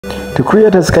To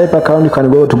create a Skype account, you can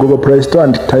go to Google Play Store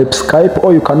and type Skype,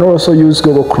 or you can also use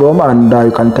Google Chrome and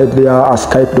you can type there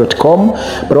skype.com.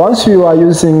 But once you are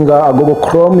using Google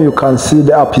Chrome, you can see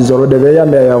the app is already there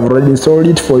and I have already installed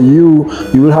it for you.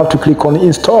 You will have to click on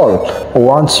install.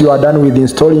 Once you are done with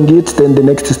installing it, then the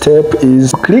next step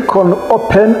is click on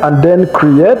open and then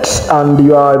create, and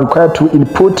you are required to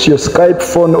input your Skype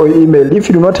phone or email. If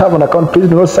you do not have an account, please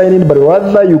do not sign in, but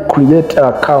rather you create an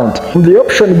account. The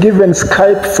option given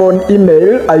Skype phone,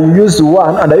 email, I use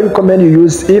one and I recommend you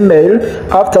use email.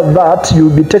 After that,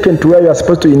 you'll be taken to where you are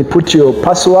supposed to input your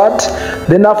password.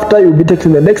 Then after, you'll be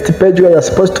taken to the next page where you're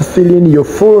supposed to fill in your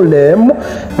full name,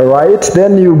 right?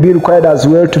 Then you'll be required as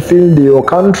well to fill in your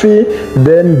country,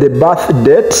 then the birth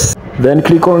dates. Then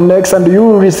click on next and you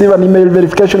will receive an email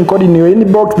verification code in your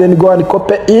inbox. Then go and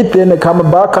copy it, then come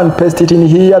back and paste it in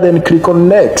here, then click on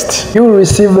next. You will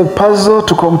receive a puzzle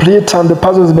to complete, and the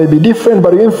puzzles may be different,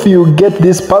 but if you get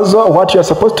this puzzle, what you are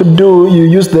supposed to do, you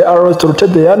use the arrows to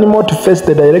rotate the animal to face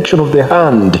the direction of the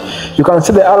hand. You can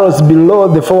see the arrows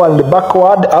below, the forward and the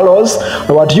backward arrows.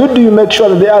 What you do, you make sure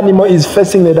that the animal is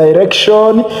facing the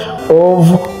direction of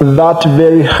that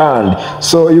very hand.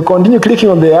 So you continue clicking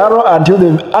on the arrow until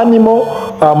the animal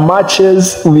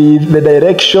matches with the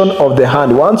direction of the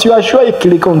hand. Once you are sure, you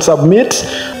click on submit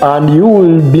and you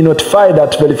will be notified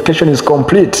that verification is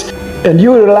complete. And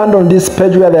you will land on this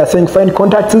page where they are saying find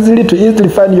contacts easily. To easily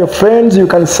find your friends, you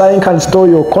can sync and store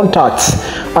your contacts.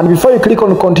 And before you click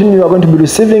on continue, you are going to be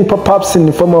receiving pop-ups in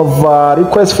the form of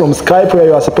requests from Skype where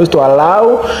you are supposed to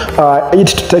allow it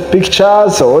to take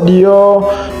pictures, audio,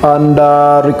 and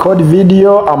record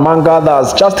video, among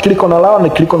others. Just click on allow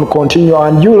and click on continue,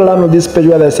 and you will land on this page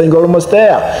where they're saying almost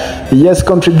there. Yes,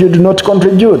 contribute, do not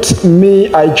contribute.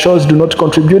 Me, I chose do not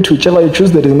contribute. Whichever you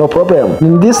choose, there is no problem.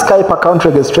 In this Skype account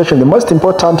registration, the most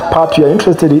important part you are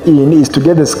interested in is to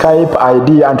get the Skype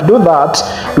ID, and to do that,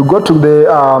 you go to the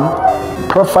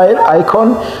profile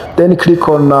icon, then click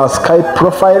on Skype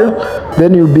profile.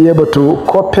 Then you'll be able to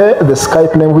copy the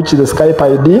Skype name, which is the Skype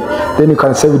ID. Then you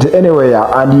can save it anywhere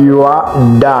and you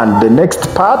are done. The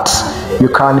next part, you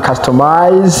can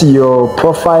customize your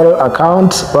profile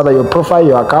account, whether your profile,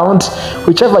 your account,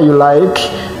 whichever you like.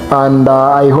 And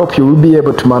I hope you will be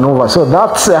able to maneuver. So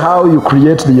that's how you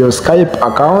create your Skype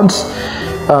account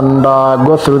and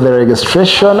go through the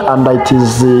registration, and it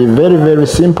is very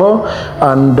simple.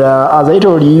 And as I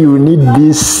told you, you need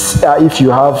this if you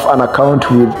have an account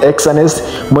with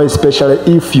Exness, more especially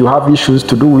if you have issues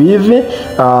to do with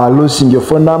losing your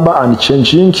phone number and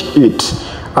changing it.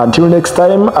 Until next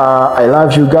time, I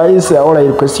love you guys. All I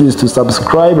request you is to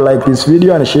subscribe, like this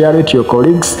video, and share it to your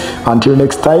colleagues. Until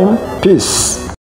next time, peace.